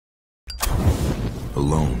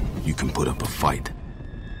Alone, you can put up a fight.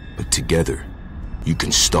 But together, you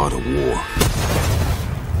can start a war.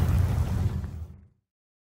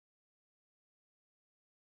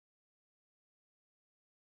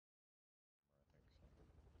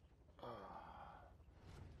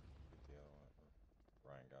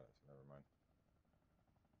 Ryan got it, so never mind.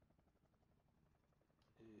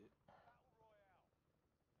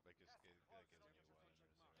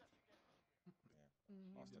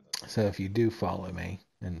 So if you do follow me,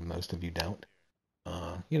 and most of you don't,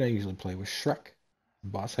 I usually play with Shrek,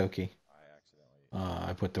 Boss Hokey.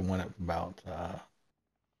 I put the one up about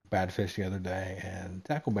Badfish the other day, and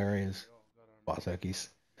Tackleberry is Boss Hokey's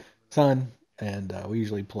son, and we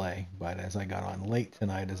usually play. But as I got on late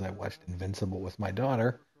tonight, as I watched Invincible with my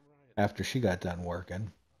daughter, after she got done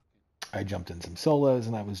working, I jumped in some solos,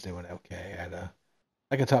 and I was doing okay. I had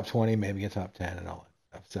a top 20, maybe a top 10, and all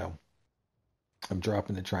that stuff. So I'm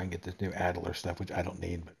dropping to try and get this new Adler stuff, which I don't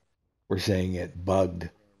need, but we're saying it bugged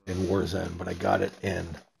in Warzone, but I got it in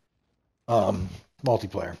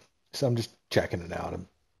multiplayer. So I'm just checking it out. I'm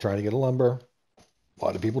trying to get a lumber. A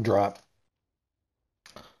lot of people drop.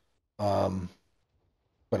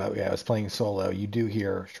 But I was playing solo. You do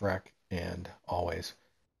hear Shrek and Always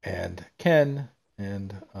and Ken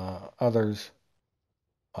and others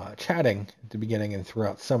chatting at the beginning and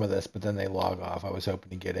throughout some of this, but then they log off. I was hoping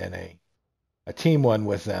to get in a team one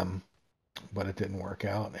with them, but it didn't work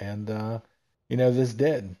out. And this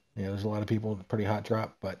did. There's a lot of people pretty hot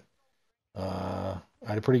drop, but I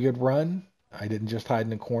had a pretty good run. I didn't just hide in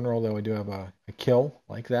the corner, although I do have a kill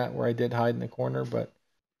like that where I did hide in the corner, but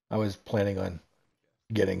I was planning on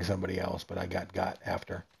getting somebody else, but I got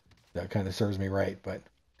after. That kind of serves me right, but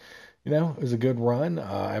it was a good run.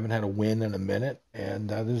 I haven't had a win in a minute, and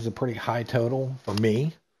this is a pretty high total for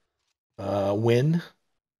me. Win,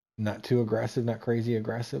 not too aggressive, not crazy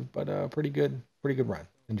aggressive, but pretty good run.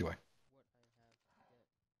 Enjoy.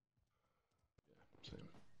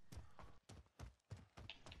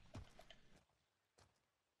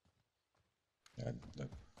 Yeah, a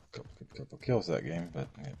couple kills that game, but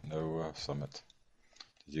no summit.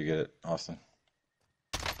 Did you get it, Austin?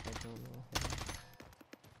 I don't know.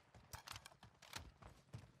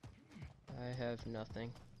 I have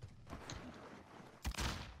nothing.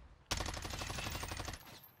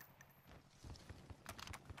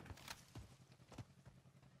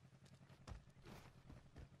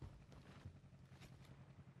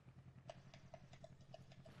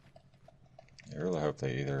 I really hope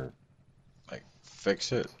they either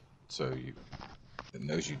fix it so it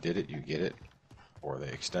knows you did it, you get it, or they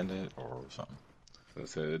extend it or something. I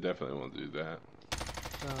say they definitely won't do that.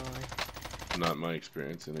 Sorry. Not my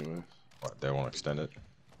experience, anyway. What, they won't extend it?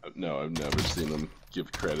 No, I've never seen them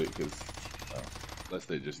give credit because unless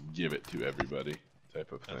they just give it to everybody,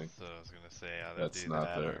 type of thing. That's what I was gonna say. That's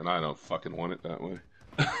not there, and I don't fucking want it that way.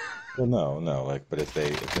 Well, no, but if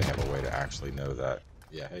they have a way to actually know that,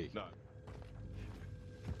 yeah, hey. No.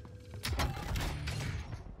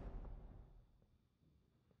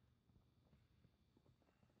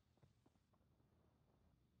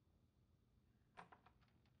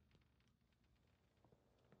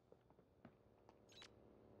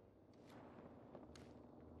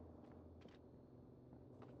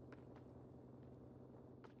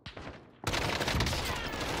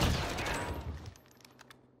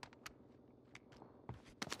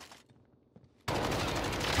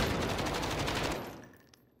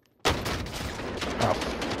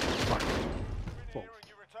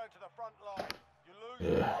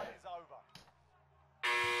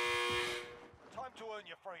 Time to earn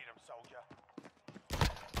your freedom, soldier. You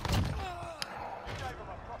gave him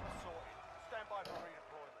a proper sorting. Stand by for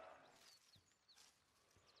redeployment.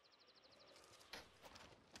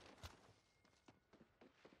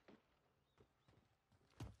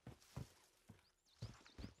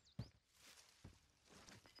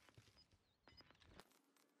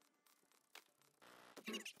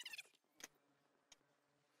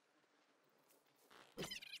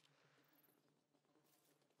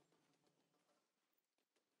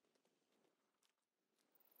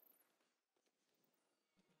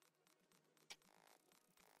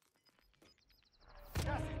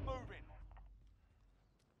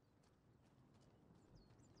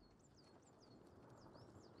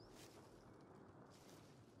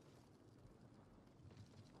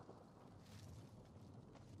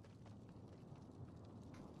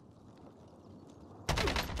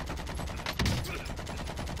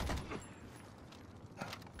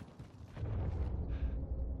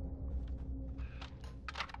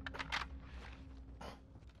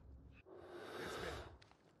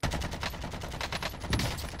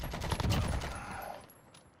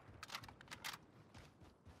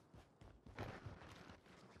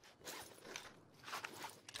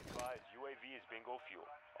 bingo fuel.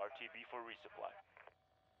 RTB for resupply.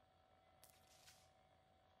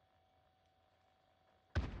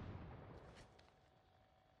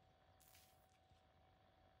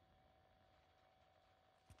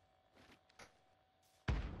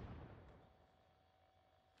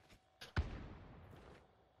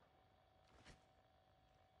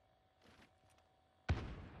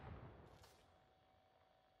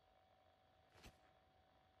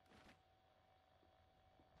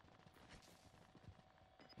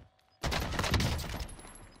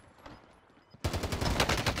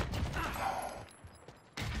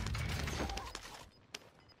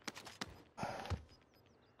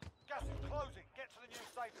 Gas is closing. Get to the new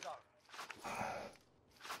safe zone.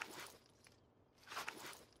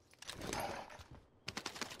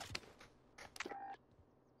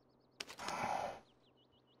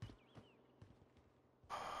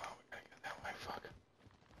 We gotta get that way. Fuck.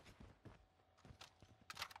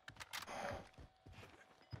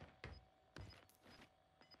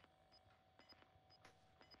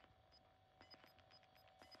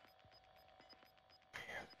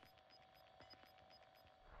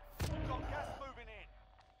 Got gas moving in.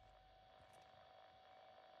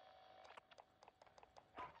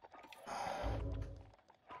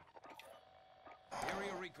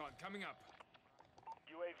 Area recon coming up.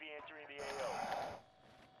 UAV entering the AO.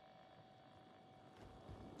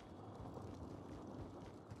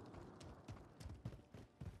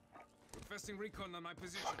 Requesting recon on my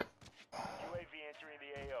position. UAV entering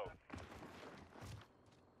the AO.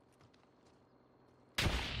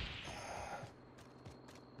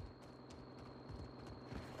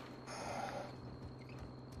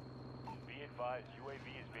 Be advised, UAV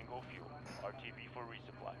is bingo fuel. RTB for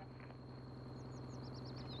resupply.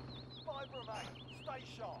 5 remain. Stay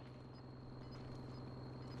sharp.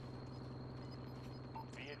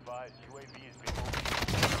 Be advised, UAV is bingo fuel.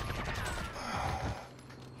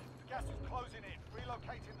 Gas is closing in.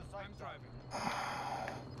 Relocating the safe I'm zone. driving.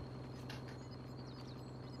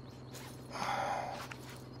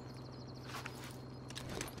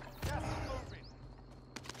 Gas is moving.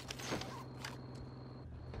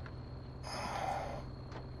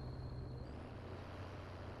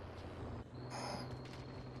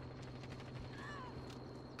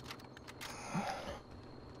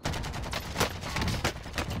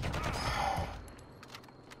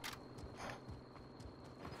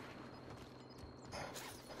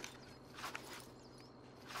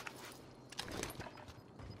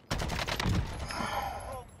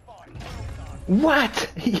 Wrong fight. Well done. What?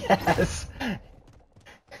 Yes.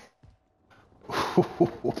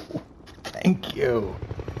 Thank you.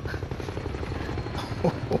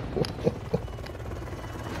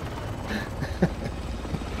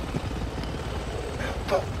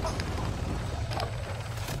 But